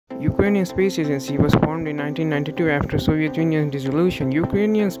Ukrainian Space Agency was formed in 1992 after Soviet Union dissolution.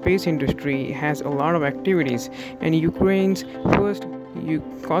 Ukrainian space industry has a lot of activities, and Ukraine's first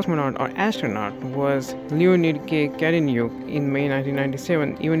cosmonaut or astronaut was Leonid K. Kadenyuk in May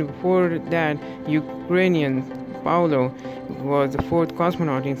 1997. Even before that, Ukrainian Pavlo was the fourth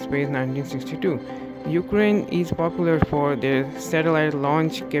cosmonaut in space in 1962. Ukraine is popular for their satellite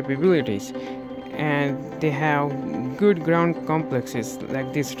launch capabilities, and they have good ground complexes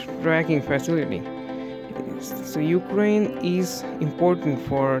like this tracking facility. So Ukraine is important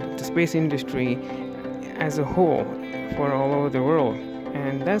for the space industry as a whole for all over the world,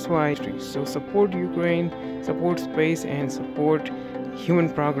 and that's why so support Ukraine, support space, and support human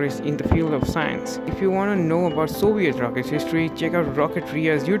progress in the field of science. If you want to know about Soviet rockets history, check out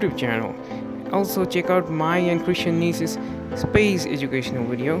Rocketria's YouTube channel. Also check out my and Christian niece's space educational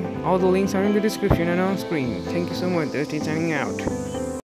video. All the links are in the description and on screen. Thank you so much. Derzhavne signing out.